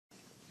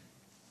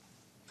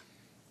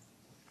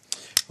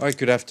All right,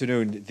 good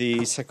afternoon.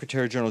 The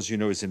Secretary General, as you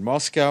know, is in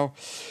Moscow,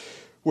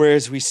 where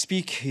as we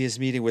speak, he is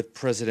meeting with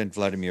President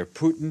Vladimir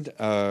Putin.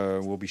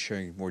 We'll be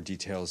sharing more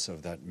details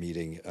of that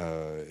meeting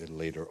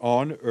later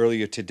on.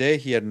 Earlier today,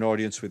 he had an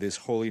audience with His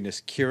Holiness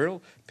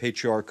Kirill,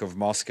 Patriarch of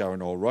Moscow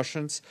and all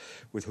Russians,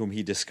 with whom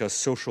he discussed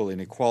social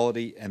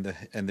inequality and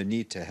the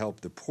need to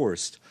help the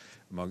poorest,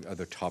 among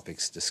other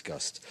topics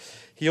discussed.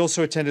 He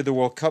also attended the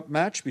World Cup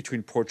match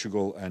between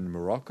Portugal and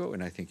Morocco,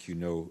 and I think you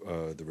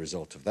know the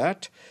result of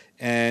that.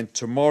 And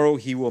tomorrow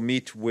he will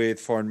meet with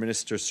Foreign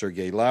Minister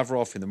Sergei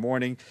Lavrov in the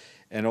morning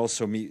and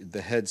also meet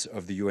the heads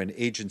of the UN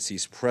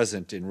agencies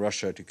present in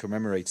Russia to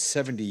commemorate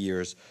 70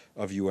 years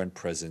of UN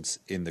presence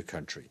in the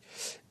country.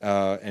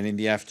 And in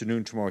the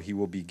afternoon tomorrow, he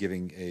will be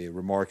giving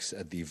remarks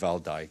at the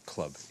Valdai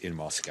Club in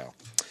Moscow.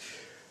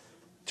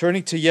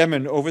 Turning to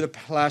Yemen, over the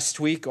last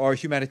week, our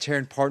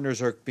humanitarian partners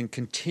have been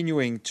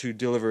continuing to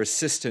deliver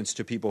assistance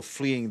to people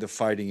fleeing the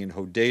fighting in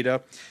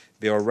HODEIDAH.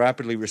 They are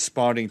rapidly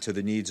responding to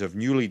the needs of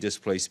newly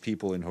displaced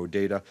people in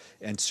HODEIDAH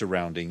and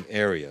surrounding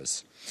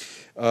areas.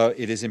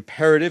 It is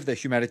imperative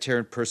that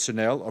humanitarian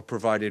personnel are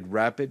provided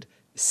rapid,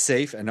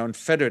 safe, and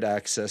unfettered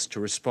access to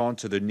respond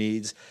to their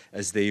needs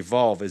as they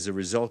evolve as a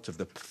result of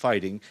the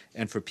fighting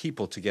and for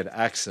people to get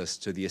access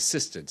to the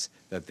assistance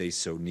that they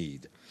so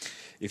need.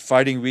 If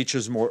fighting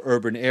reaches more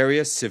urban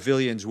areas,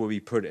 civilians will be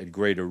put at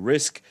greater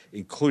risk,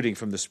 including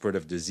from the spread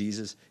of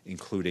diseases,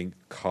 including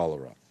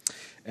cholera.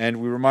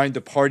 And we remind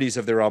the parties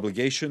of their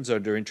obligations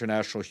under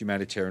international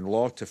humanitarian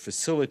law to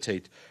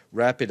facilitate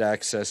rapid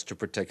access to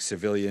protect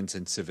civilians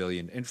and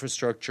civilian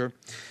infrastructure.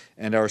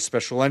 And our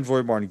Special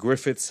Envoy, Martin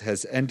Griffiths,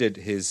 has ended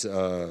his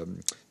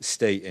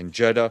stay in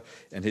Jeddah,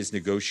 and his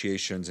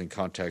negotiations and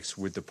contacts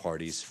with the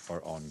parties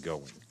are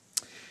ongoing.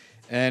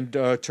 And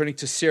turning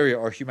to Syria,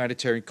 our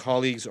humanitarian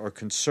colleagues are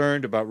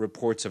concerned about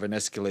reports of an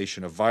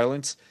escalation of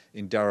violence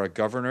in DARA'A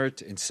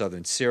Governorate in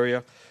southern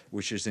Syria,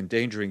 which is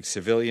endangering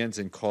civilians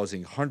and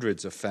causing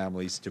hundreds of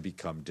families to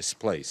become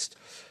displaced.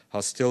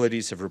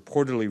 Hostilities have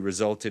reportedly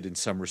resulted in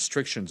some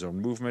restrictions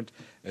on movement,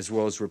 as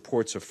well as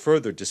reports of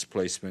further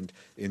displacement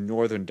in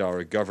northern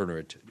DARA'A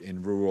Governorate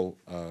in rural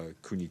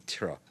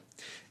Kunitra.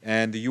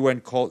 And the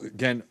UN called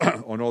again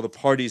on all the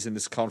parties in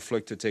this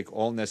conflict to take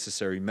all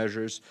necessary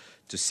measures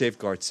to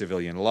safeguard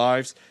civilian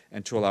lives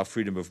and to allow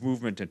freedom of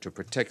movement and to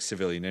protect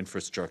civilian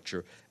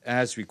infrastructure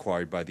as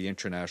required by the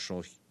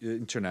international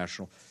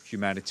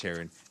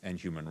humanitarian and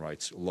human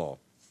rights law.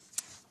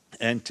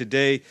 And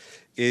today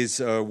is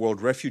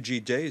World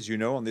Refugee Day. As you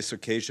know, on this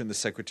occasion, the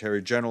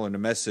Secretary General in a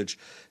message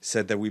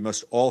said that we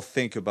must all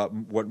think about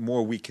what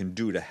more we can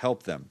do to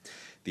help them.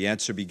 The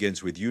answer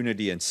begins with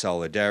unity and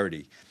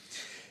solidarity.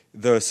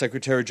 The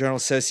Secretary General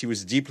says he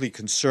was deeply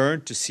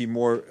concerned to see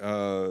more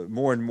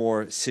and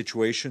more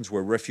situations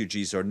where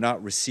refugees are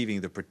not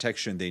receiving the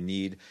protection they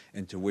need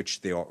and to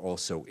which they are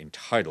also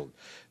entitled.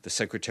 The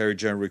Secretary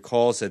General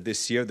recalls that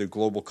this year the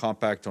Global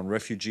Compact on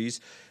Refugees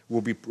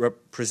will be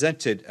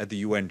presented at the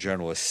UN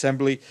General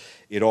Assembly.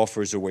 It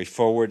offers a way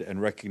forward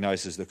and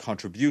recognizes the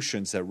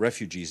contributions that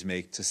refugees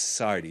make to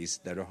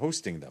societies that are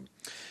hosting them.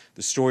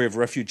 The story of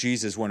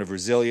refugees is one of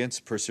resilience,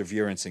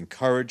 perseverance, and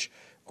courage.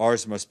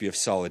 Ours must be of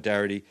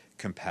solidarity,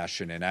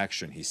 compassion, and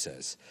action, he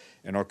says.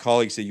 And our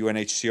colleagues at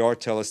UNHCR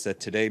tell us that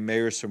today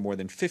mayors from more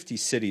than 50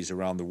 cities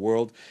around the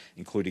world,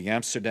 including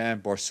Amsterdam,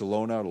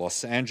 Barcelona,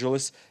 Los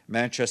Angeles,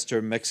 Manchester,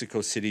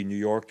 Mexico City, New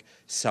York,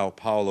 Sao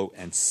Paulo,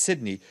 and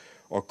Sydney,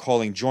 are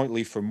calling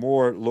jointly for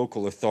more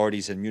local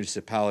authorities and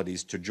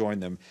municipalities to join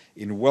them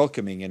in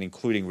welcoming and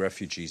including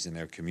refugees in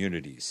their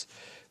communities.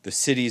 The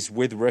Cities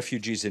with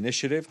Refugees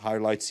initiative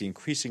highlights the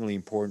increasingly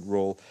important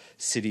role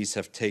cities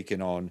have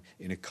taken on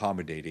in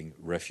accommodating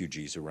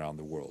refugees around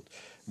the world.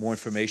 More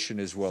information,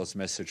 as well as a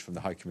message from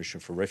the High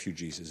Commissioner for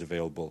Refugees, is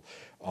available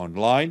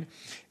online.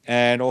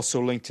 And also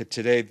linked to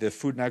today, the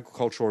Food and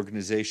Agriculture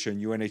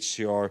Organization,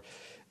 UNHCR,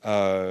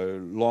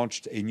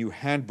 launched a new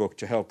handbook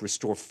to help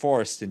restore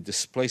forests in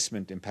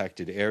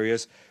displacement-impacted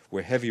areas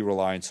where heavy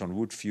reliance on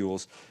wood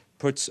fuels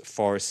puts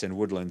forests and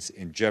woodlands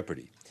in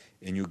jeopardy.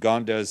 In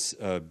Uganda's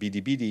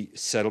Bidibidi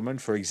settlement,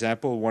 for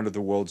example, one of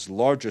the world's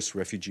largest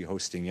refugee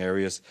hosting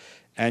areas,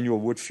 annual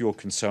wood fuel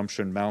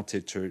consumption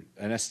mounted to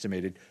an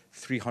estimated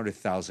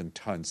 300,000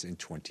 tons in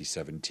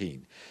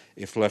 2017.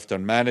 If left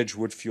unmanaged,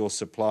 wood fuel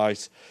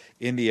supplies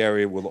in the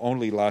area will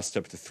only last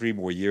up to 3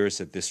 more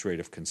years at this rate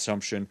of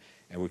consumption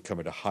and would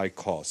come at a high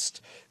cost,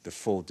 the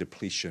full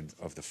depletion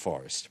of the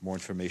forest. More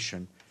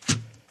information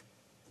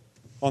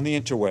on the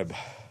interweb.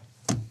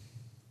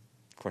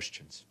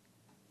 Questions?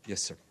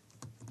 Yes, sir.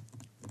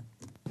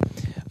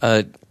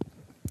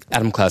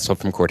 Adam Classwell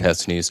from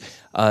Courthouse News.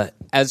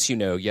 As you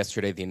know,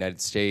 yesterday the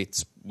United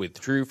States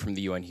withdrew from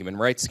the UN Human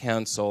Rights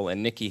Council,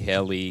 and Nikki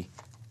Haley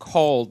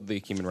called the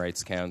Human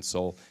Rights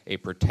Council a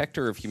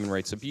protector of human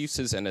rights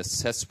abuses and a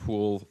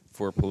cesspool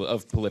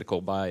of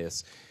political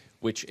bias,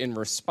 which in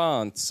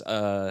response,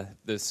 the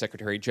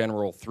Secretary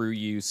General, through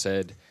you,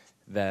 said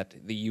that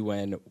the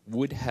UN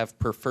would have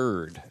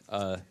preferred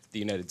the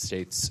United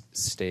States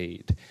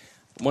stayed.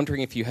 I'm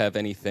wondering if you have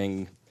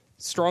anything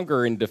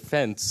stronger in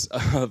defense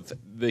of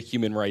the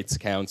Human Rights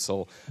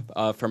Council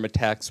from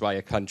attacks by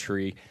a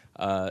country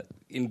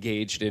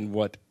engaged in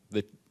what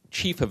the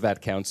chief of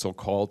that council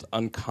called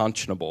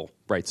unconscionable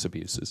rights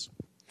abuses?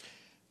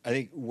 I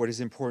think what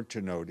is important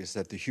to note is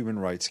that the Human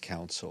Rights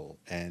Council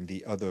and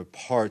the other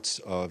parts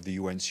of the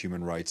UN's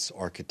human rights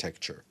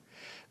architecture,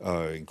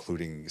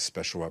 including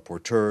special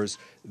rapporteurs,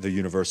 the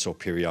Universal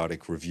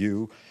Periodic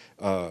Review,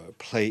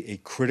 play a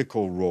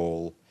critical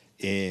role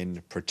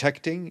in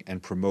protecting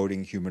and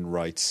promoting human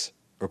rights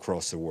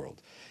across the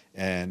world.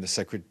 And the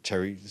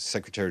Secretary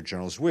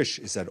General's wish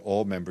is that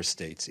all member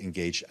states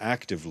engage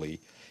actively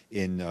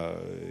in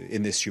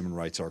this human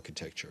rights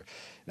architecture.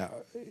 Now,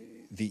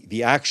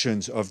 the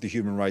actions of the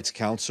Human Rights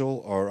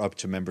Council are up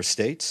to member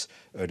states.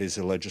 It is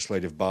a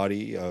legislative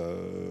body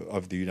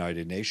of the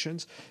United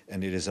Nations,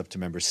 and it is up to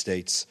member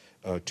states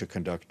to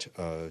conduct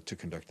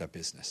that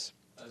business.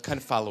 Kind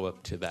of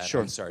follow-up to that.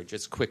 Sure. I'm sorry,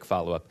 just quick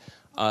follow-up.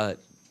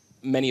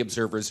 Many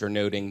observers are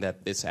noting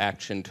that this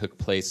action took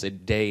place a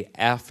day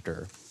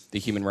after the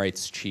human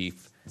rights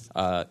chief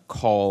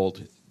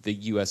called the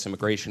U.S.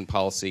 immigration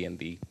policy and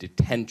the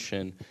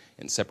detention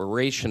and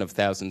separation of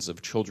thousands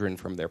of children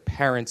from their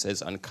parents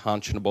as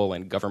unconscionable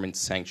and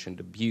government-sanctioned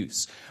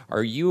abuse.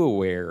 Are you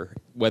aware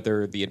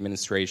whether the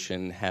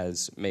administration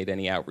has made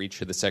any outreach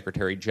to the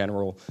Secretary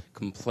General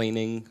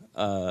complaining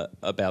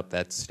about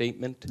that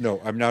statement? No,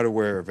 I'm not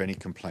aware of any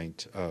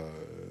complaint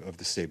of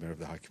the statement of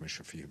the High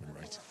Commissioner for Human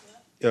Rights.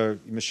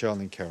 Michelle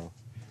and Carol.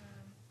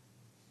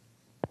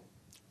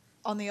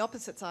 On the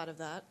opposite side of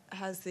that,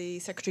 has the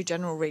Secretary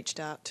General reached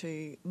out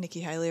to Nikki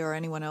Haley or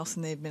anyone else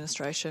in the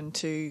administration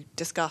to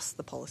discuss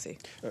the policy?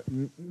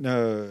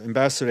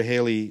 Ambassador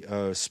Haley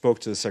spoke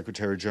to the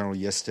Secretary General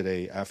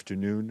yesterday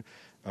afternoon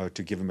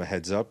to give him a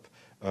heads up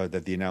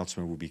that the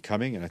announcement will be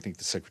coming, and I think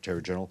the Secretary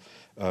General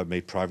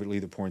made privately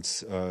the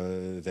points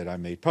that I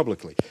made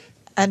publicly.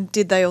 And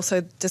did they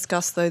also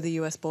discuss, though, the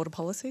U.S. border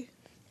policy?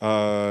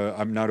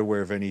 I'm not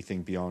aware of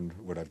anything beyond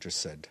what I've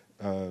just said.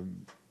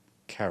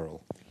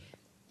 Carol.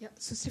 Yeah.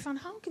 So, Stéphane,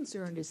 how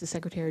concerned is the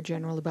Secretary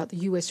General about the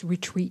U.S.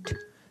 retreat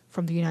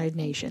from the United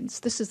Nations?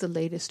 This is the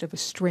latest of a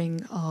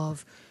string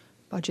of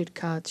budget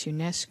cuts,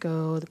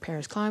 UNESCO, the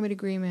Paris Climate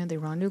Agreement, the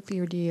Iran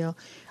nuclear deal.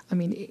 I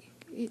mean,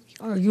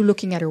 are you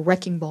looking at a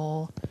wrecking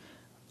ball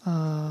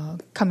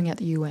coming at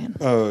the UN?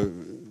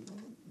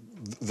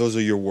 Those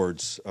are your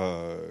words,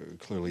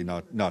 clearly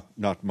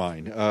not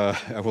mine.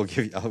 I will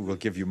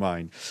give you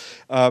mine.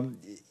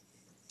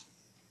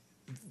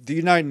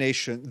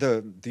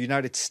 The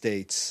United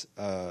States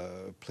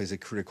plays a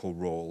critical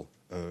role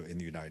in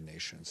the United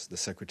Nations. The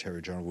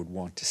Secretary General would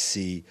want to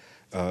see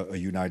a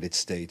United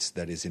States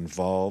that is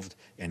involved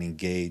and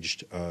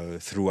engaged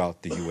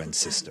throughout the UN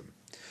system.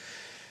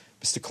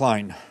 Mr.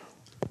 Klein.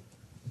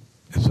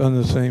 It's on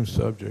the same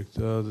subject.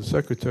 The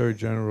Secretary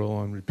General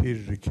on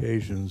repeated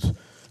occasions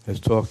has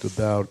talked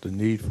about the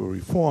need for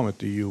reform at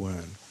the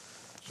UN.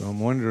 So I'm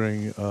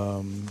wondering,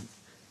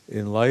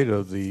 in light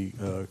of the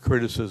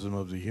criticism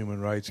of the Human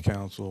Rights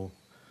Council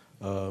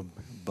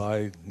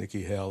by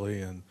Nikki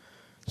Haley and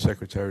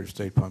Secretary of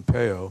State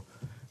Pompeo,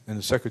 and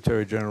the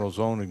Secretary General's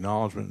own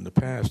acknowledgement in the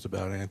past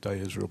about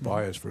anti-Israel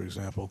bias, for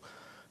example,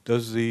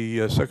 does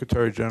the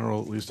Secretary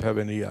General at least have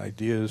any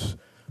ideas,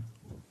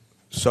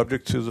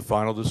 subject to the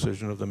final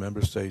decision of the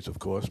member states, of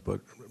course, but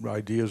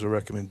ideas or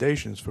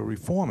recommendations for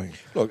reforming?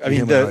 Look, I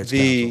mean,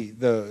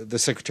 the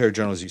Secretary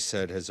General, as you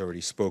said, has already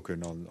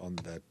spoken on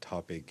that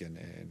topic, and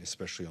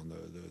especially on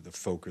the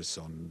focus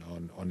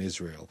on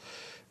Israel.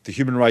 The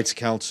Human Rights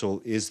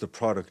Council is the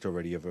product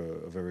already of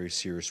a very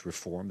serious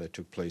reform that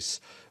took place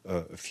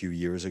a few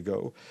years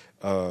ago.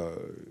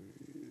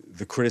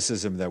 The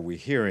criticism that we're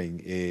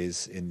hearing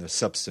is in the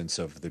substance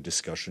of the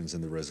discussions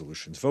and the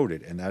resolutions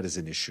voted, and that is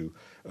an issue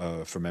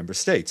for member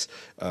states.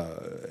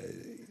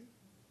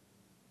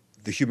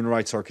 The human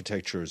rights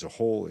architecture as a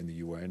whole in the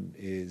UN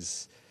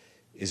is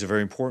a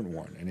very important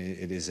one, and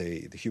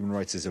the human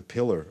rights is a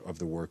pillar of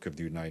the work of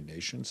the United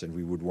Nations, and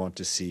we would want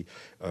to see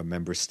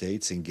member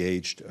states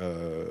engaged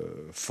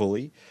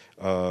fully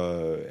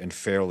and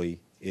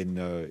fairly in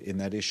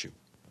that issue.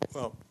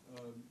 Well,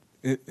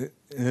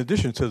 in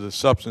addition to the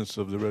substance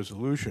of the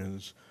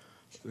resolutions,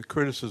 the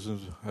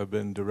criticisms have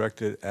been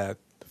directed at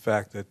the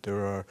fact that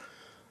there are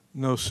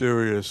no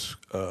serious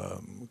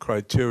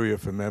criteria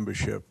for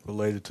membership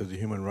related to the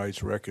human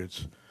rights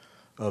records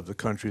of the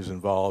countries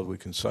involved. We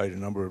can cite a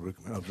number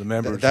of the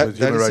members with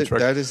human rights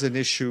records. That is an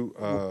issue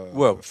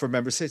for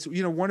member states.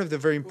 You know, one of the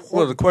very important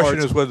Well, the question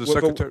parts, is whether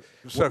the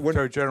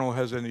Secretary General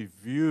has any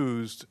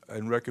views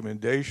and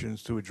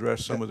recommendations to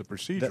address some of the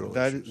procedural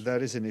issues.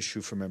 That is an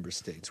issue for member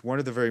states. One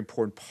of the very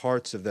important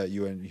parts of that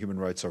UN human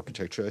rights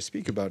architecture I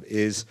speak about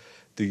is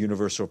the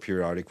Universal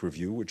Periodic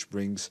Review, which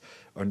brings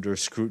under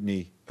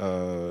scrutiny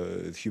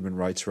human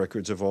rights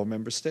records of all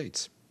member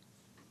states.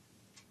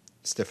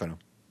 Stefano.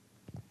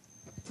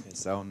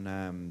 Yes,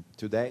 on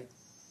today,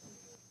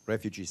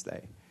 Refugees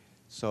Day.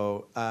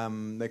 So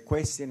the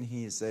question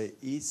is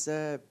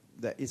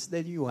is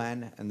the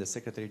UN and the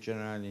Secretary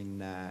General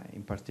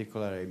in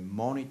particular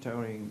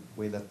monitoring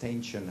with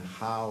attention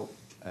how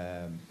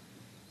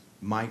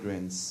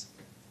migrants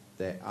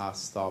that are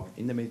stopped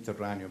in the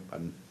Mediterranean,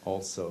 but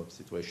also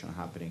situation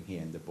happening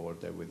here in the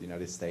border with the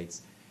United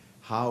States,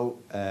 how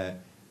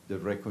the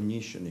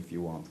recognition, if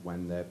you want,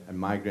 when a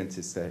migrant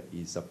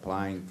is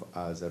applying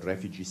as a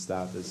refugee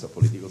status, a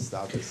political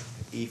status,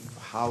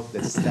 how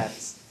the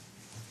steps.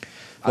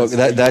 Look,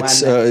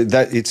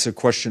 that it's a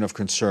question of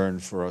concern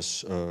for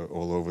us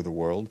all over the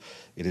world.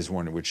 It is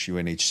one in which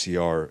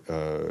UNHCR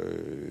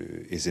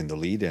is in the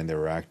lead, and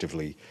they're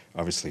actively,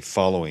 obviously,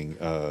 following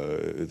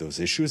those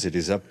issues. It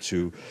is up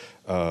to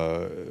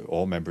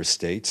all member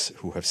states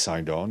who have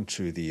signed on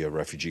to the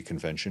Refugee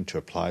Convention to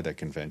apply that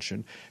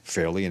convention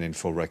fairly and in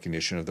full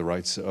recognition of the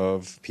rights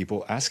of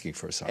people asking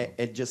for asylum.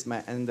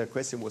 And the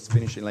question was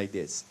finishing like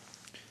this.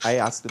 I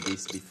asked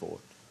this before.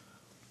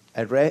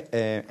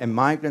 A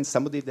migrant,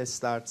 somebody that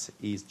starts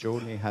his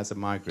journey as a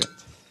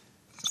migrant,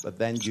 but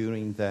then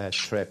during the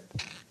trip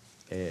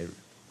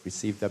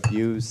received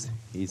abuse,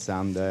 is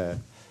under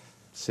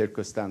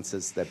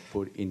circumstances that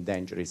put in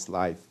danger his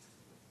life.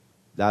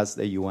 Does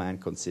the UN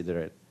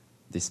consider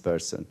this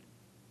person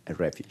a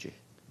refugee?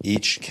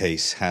 Each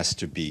case has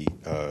to be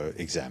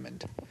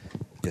examined.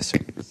 Yes, sir.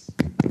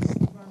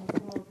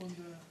 Follow-up on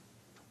the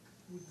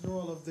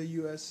withdrawal of the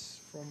U.S.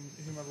 from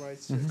Human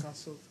Rights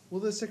Council. Will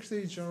the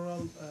Secretary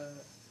General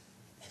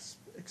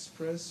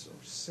express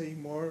or say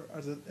more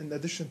in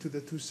addition to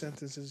the 2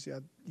 sentences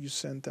you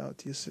sent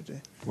out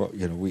yesterday? Well,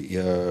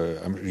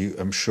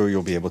 I'm sure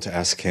you'll be able to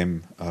ask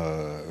him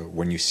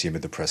when you see him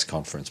at the press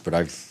conference. But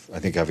I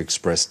think I've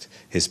expressed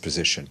his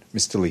position.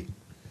 Mr. Lee.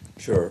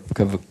 Sure. I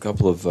have a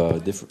couple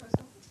of different.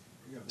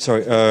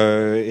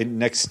 Sorry,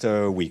 next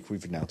week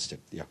we've announced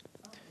it. Yeah.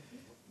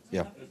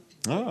 Yeah.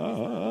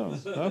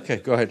 Okay,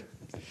 go ahead.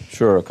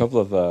 Sure. A couple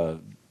of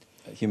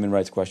human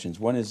rights questions.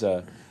 One is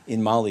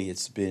in Mali,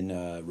 it's been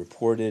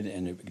reported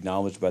and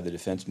acknowledged by the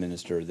defense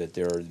minister that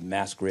there are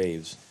mass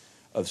graves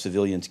of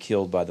civilians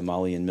killed by the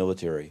Malian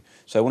military.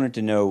 So I wanted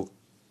to know,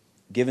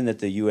 given that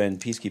the UN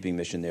peacekeeping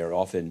mission there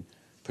often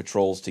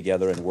patrols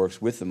together and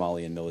works with the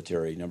Malian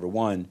military, number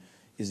one,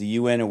 is the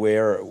UN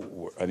aware?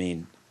 I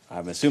mean,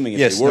 I'm assuming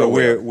if they were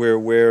aware. We're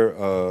aware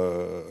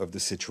of the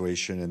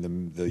situation,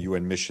 and the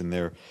UN mission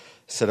there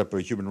set up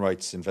a human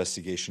rights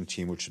investigation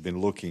team which has been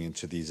looking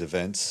into these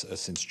events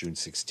since June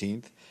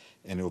 16th,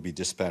 and it will be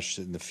dispatched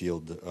in the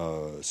field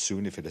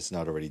soon if it has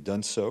not already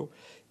done so.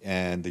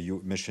 And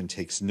the mission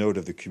takes note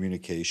of the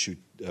communique issued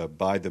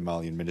by the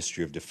Malian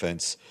Ministry of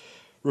Defense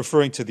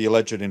referring to the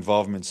alleged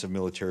involvements of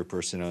military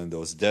personnel in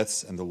those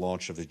deaths and the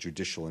launch of the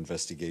judicial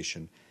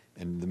investigation,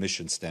 and the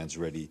mission stands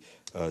ready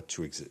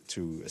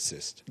to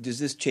assist. Does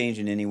this change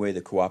in any way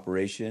the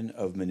cooperation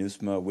of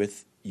MINUSMA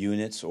with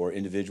units or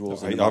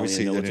individuals in the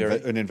obviously Malian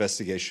military? An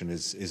investigation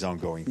is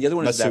ongoing. The other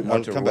one is that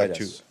I'll come back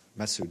to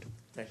Masood.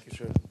 Thank you,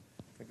 sir.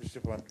 Thank you,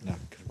 Stéphane. No.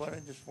 What I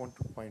just want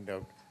to find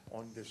out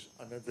on this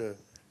another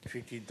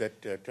treaty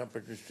that Trump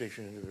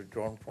administration has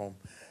withdrawn from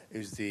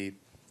is the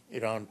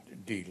Iran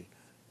deal.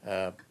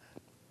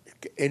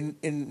 In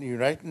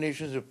United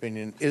Nations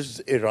opinion, is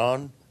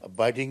Iran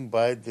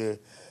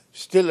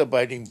still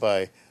abiding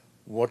by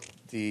what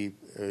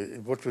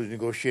was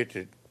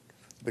negotiated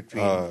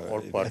between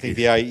all parties? I think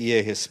the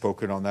IEA has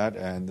spoken on that,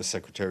 and the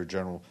Secretary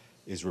General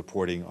is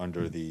reporting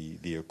under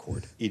the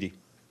accord. Edie.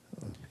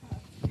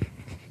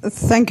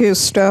 Thank you,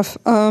 Steph.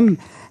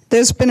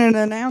 There's been an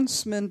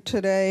announcement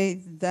today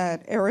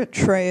that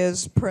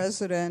Eritrea's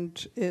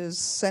president is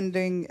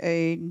sending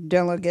a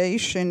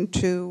delegation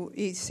to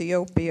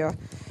Ethiopia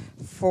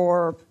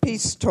for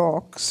peace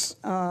talks.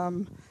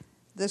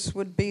 This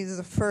would be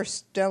the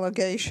first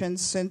delegation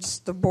since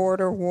the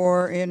border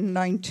war in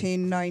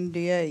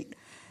 1998.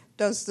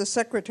 Does the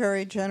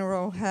Secretary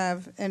General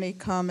have any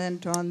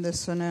comment on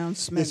this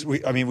announcement? Yes,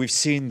 we've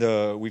seen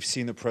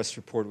the press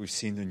report, we've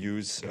seen the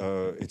news.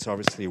 It's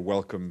obviously a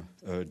welcome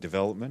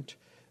development.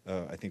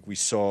 I think we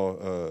saw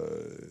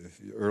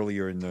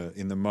earlier in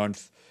the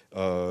month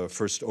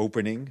first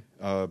opening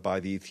by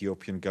the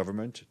Ethiopian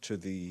government to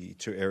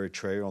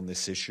Eritrea on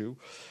this issue.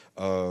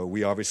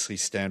 We obviously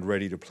stand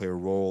ready to play a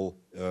role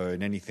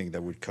in anything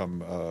that would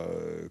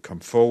come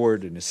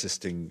forward in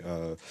assisting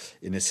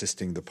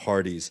the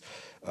parties.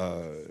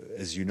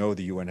 As you know,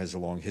 the UN has a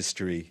long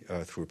history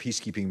through a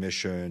peacekeeping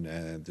mission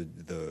and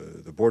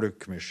the Border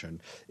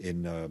Commission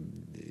in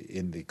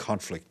the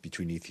conflict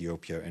between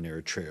Ethiopia and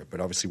Eritrea.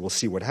 But obviously, we'll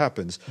see what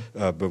happens.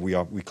 But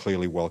we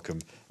clearly welcome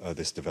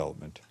this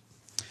development.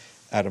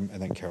 Adam,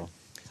 and then Carol.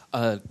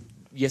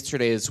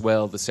 Yesterday as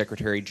well, the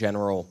Secretary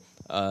General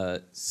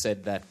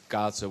said that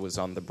Gaza was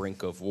on the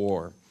brink of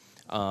war.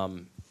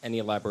 Any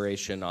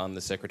elaboration on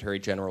the Secretary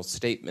General's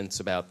statements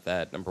about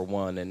that, number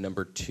one, and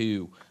number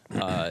two,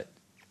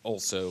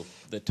 also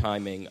the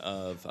timing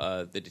of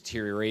the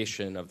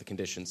deterioration of the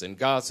conditions in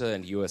Gaza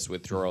and U.S.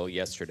 withdrawal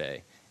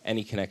yesterday?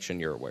 Any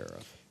connection you're aware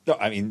of? No,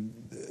 I mean,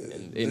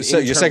 in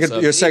your second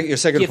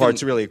given-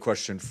 part's really a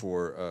question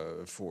for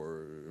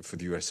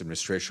the U.S.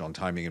 administration on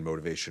timing and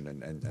motivation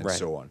and Right.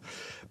 so on.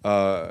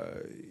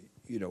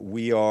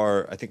 We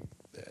are, I think,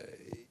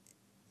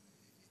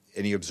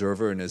 any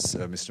observer, and as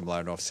Mr.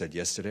 Mladenov said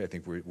yesterday, I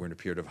think we're in a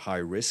period of high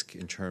risk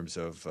in terms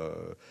of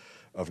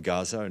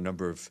Gaza.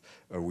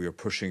 We are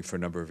pushing for a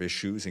number of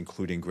issues,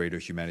 including greater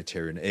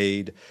humanitarian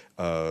aid,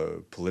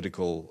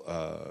 political,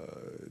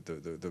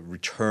 the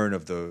return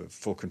of the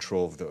full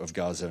control of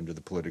Gaza under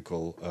the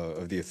political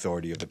of the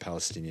authority of the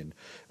Palestinian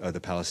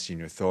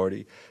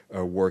Authority,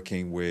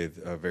 working with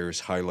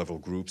various high-level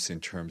groups in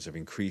terms of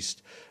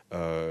increased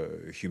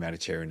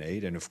humanitarian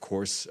aid, and of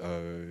course,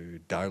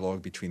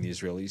 dialogue between the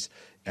Israelis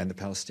and the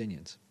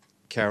Palestinians.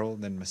 Carol,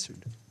 then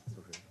Masood.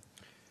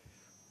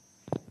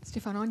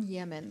 Stéphane, on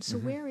Yemen. So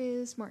where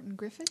is Martin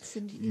Griffiths?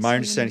 My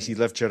understanding, he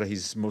left Jeddah.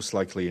 He's most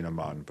likely in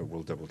Amman, but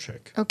we'll double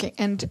check. Okay,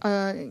 and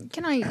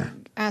can I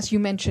ask? You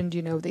mentioned,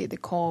 the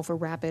call for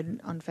rapid,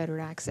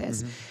 unfettered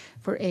access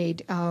for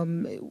aid.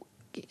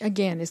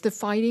 Again, is the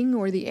fighting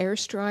or the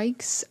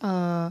airstrikes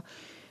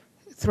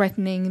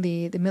threatening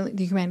the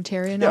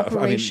humanitarian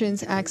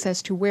operations,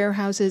 access to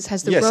warehouses?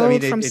 Has the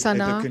road from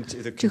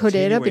Sana'a to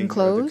Hodeidah been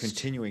closed? The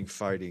continuing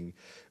fighting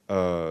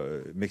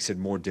makes it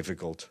more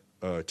difficult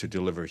to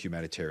deliver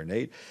humanitarian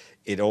aid.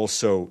 It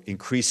also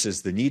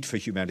increases the need for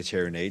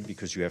humanitarian aid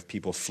because you have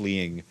people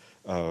fleeing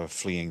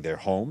their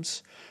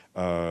homes.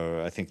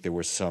 I think there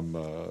were some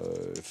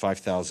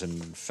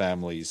 5,000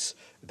 families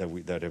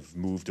that have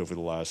moved over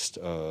the last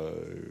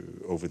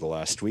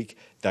week.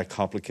 That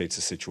complicates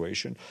the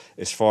situation.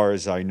 As far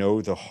as I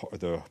know,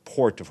 the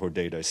port of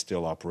Hodeidah is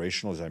still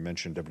operational. As I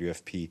mentioned,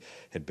 WFP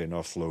had been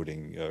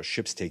offloading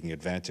ships, taking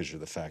advantage of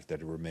the fact that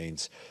it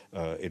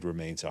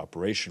remains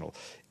operational.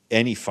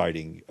 Any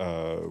fighting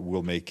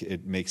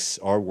makes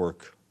our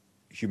work,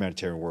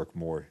 humanitarian work,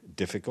 more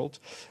difficult,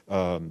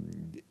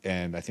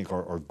 and I think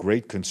our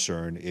great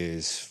concern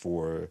is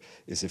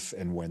if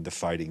and when the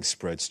fighting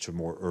spreads to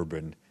more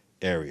urban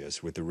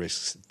areas with the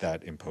risks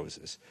that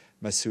imposes.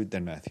 Masood,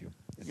 then Matthew.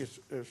 Yes,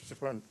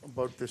 Stéphane,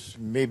 about this,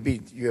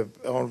 maybe you have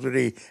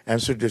already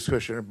answered this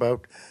question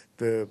about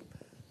the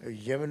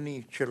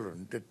Yemeni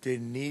children, that they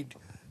need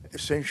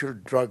essential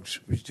drugs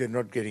which they're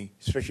not getting,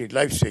 especially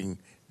life-saving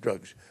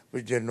drugs,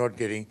 which they're not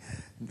getting.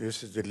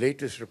 This is the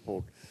latest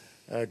report.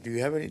 Do you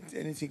have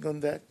anything on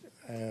that?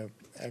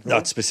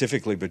 Not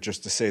specifically, but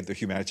just to say the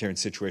humanitarian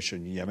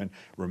situation in Yemen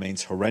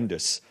remains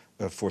horrendous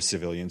for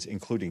civilians,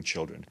 including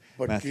children.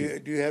 But Matthew,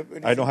 do you have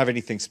anything? I don't have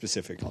anything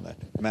specific on that.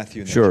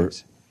 Matthew, and then Sure.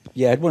 James.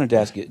 Yeah, I'd wanted to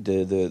ask you,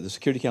 the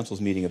Security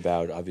Council's meeting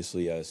about,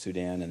 obviously,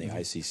 Sudan and the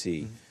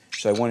ICC.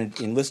 So I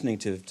wanted, in listening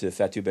to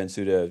Fatou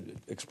Bensouda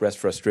express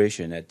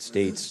frustration at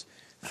states'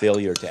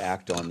 failure to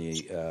act on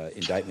the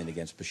indictment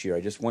against Bashir,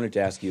 I just wanted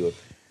to ask you,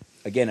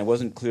 again, it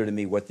wasn't clear to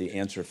me what the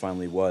answer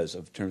finally was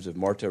in terms of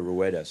Marta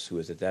Ruedas, who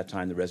was at that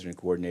time the resident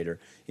coordinator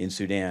in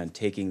Sudan,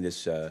 taking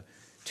this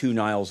 2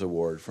 Niles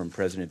Award from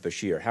President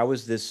Bashir. How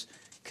is this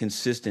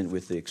consistent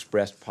with the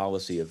expressed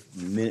policy of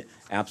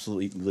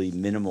absolutely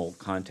minimal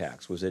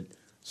contacts? Was it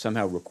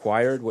somehow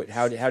required?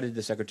 How did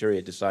the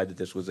Secretariat decide that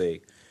this was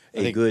a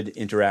good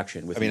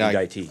interaction with the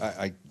indictee?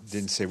 I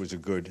didn't say it was a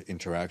good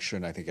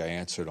interaction. I think I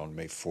answered on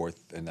May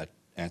 4th, and that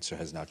answer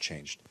has not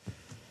changed.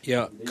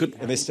 Yeah.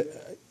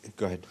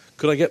 Go ahead.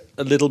 Could I get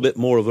a little bit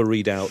more of a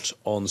readout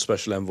on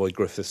Special Envoy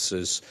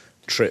Griffiths'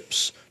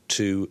 trips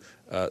to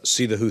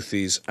see the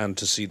Houthis and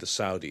to see the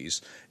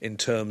Saudis in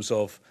terms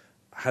of,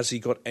 has he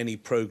got any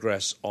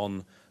progress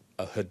on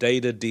a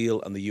Hodeidah deal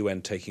and the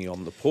UN taking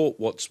on the port?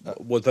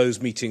 Were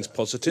those meetings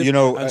positive?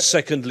 And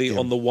secondly,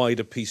 on the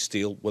wider peace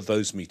deal, were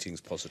those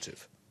meetings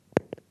positive?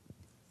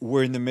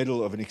 We're in the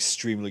middle of an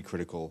extremely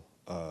critical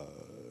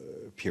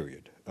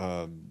period.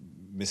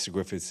 Mr.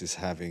 Griffiths is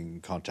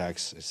having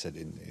contacts, I said,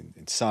 in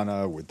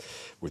Sana'a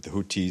with the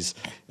Houthis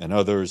and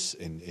others,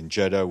 in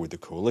Jeddah with the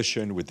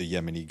coalition, with the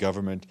Yemeni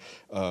government.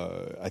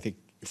 I think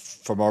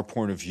from our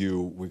point of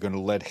view, we're going to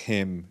let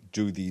him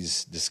do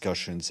these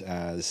discussions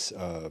as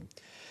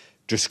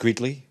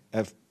discreetly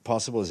as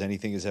possible, as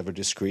anything is ever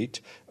discreet.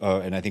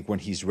 And I think when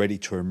he's ready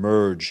to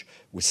emerge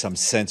with some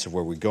sense of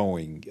where we're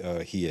going,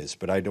 he is.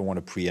 But I don't want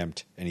to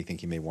preempt anything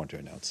he may want to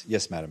announce.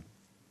 Yes, madam.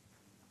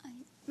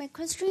 My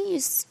question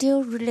is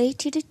still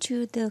related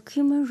to the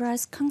Human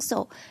Rights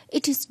Council.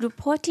 It is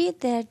reported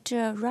that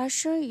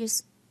Russia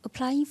is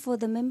applying for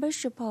the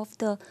membership of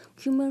the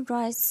Human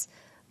Rights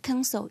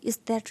Council. Is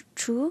that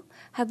true?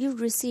 Have you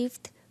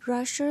received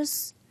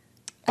Russia's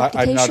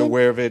application? I'm not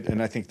aware of it,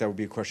 and I think that would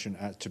be a question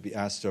to be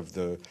asked of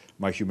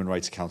my Human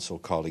Rights Council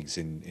colleagues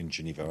in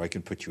Geneva. I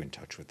can put you in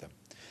touch with them.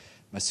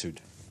 Masood.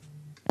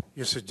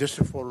 Yes, sir, just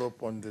to follow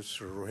up on this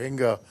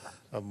Rohingya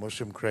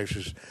Muslim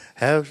crisis,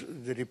 has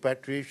the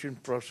repatriation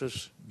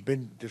process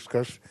been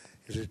discussed?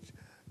 Is it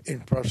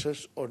in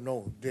process or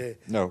no?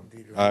 No.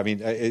 I mean,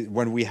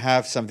 when we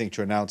have something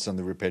to announce on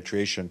the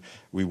repatriation,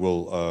 we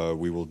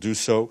will do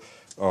so.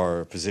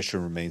 Our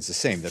position remains the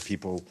same, that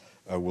people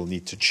will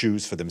need to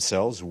choose for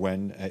themselves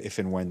when, if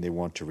and when they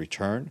want to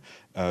return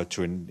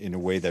in a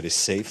way that is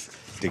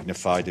safe,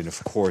 dignified, and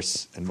of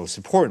course, and most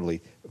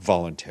importantly,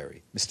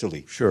 voluntary. Mr.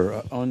 Lee.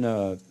 Sure.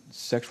 On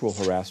sexual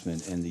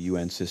harassment and the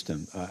UN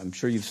system, I'm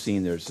sure you've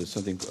seen there's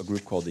a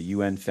group called the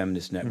UN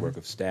Feminist Network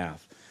of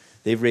Staff.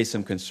 They've raised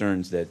some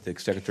concerns that the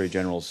Secretary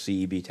General's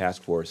CEB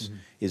task force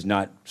is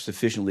not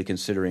sufficiently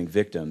considering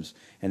victims,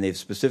 and they've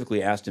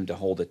specifically asked him to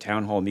hold a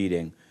town hall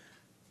meeting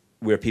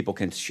where people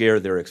can share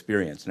their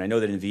experience. And I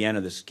know that in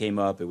Vienna this came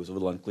up. It was a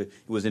little unclear.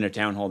 It was in a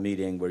town hall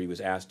meeting where he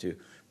was asked to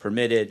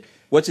permit it.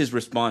 What's his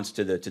response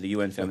to the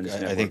UN Feminist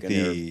Network? I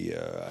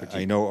think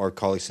I know our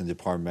colleagues in the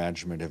Department of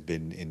Management have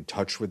been in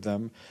touch with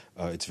them.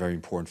 It's very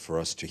important for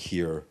us to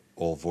hear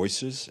all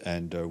voices,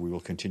 and we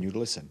will continue to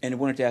listen. And I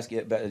wanted to ask you,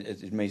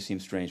 it may seem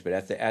strange, but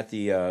at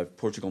the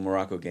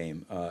Portugal-Morocco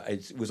game,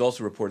 it was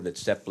also reported that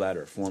Sepp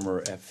Blatter,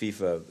 former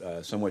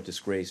FIFA, somewhat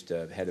disgraced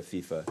head of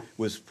FIFA,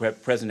 was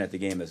present at the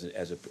game as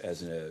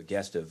a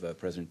guest of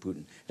President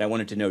Putin. And I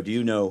wanted to know, do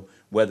you know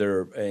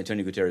whether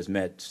Antonio Guterres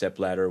met Sepp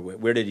Blatter?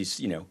 Where did he,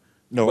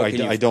 No,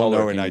 I don't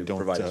know, and I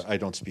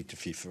don't speak speak to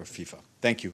FIFA. Thank you.